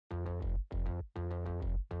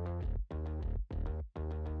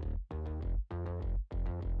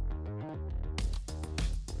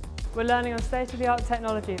We're learning on state-of-the-art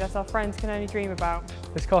technology that our friends can only dream about.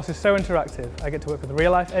 This course is so interactive. I get to work with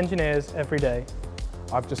real-life engineers every day.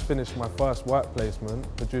 I've just finished my first work placement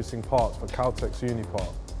producing parts for Caltech's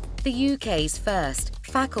Unipart. The UK's first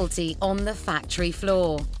faculty on the factory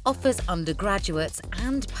floor offers undergraduates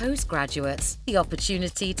and postgraduates the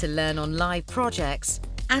opportunity to learn on live projects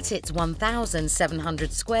at its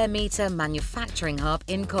 1,700 square metre manufacturing hub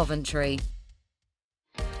in Coventry.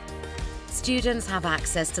 Students have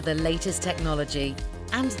access to the latest technology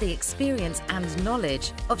and the experience and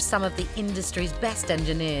knowledge of some of the industry's best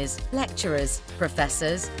engineers, lecturers,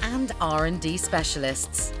 professors and R&D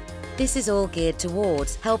specialists. This is all geared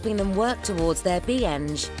towards helping them work towards their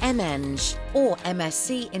BEng, MEng or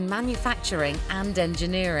MSc in manufacturing and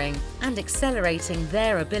engineering and accelerating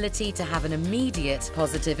their ability to have an immediate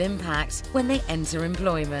positive impact when they enter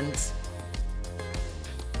employment.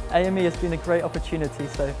 AME has been a great opportunity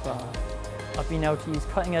so far. I've been able to use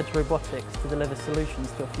cutting-edge robotics to deliver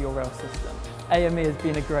solutions to a fuel rail system. AME has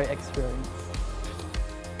been a great experience.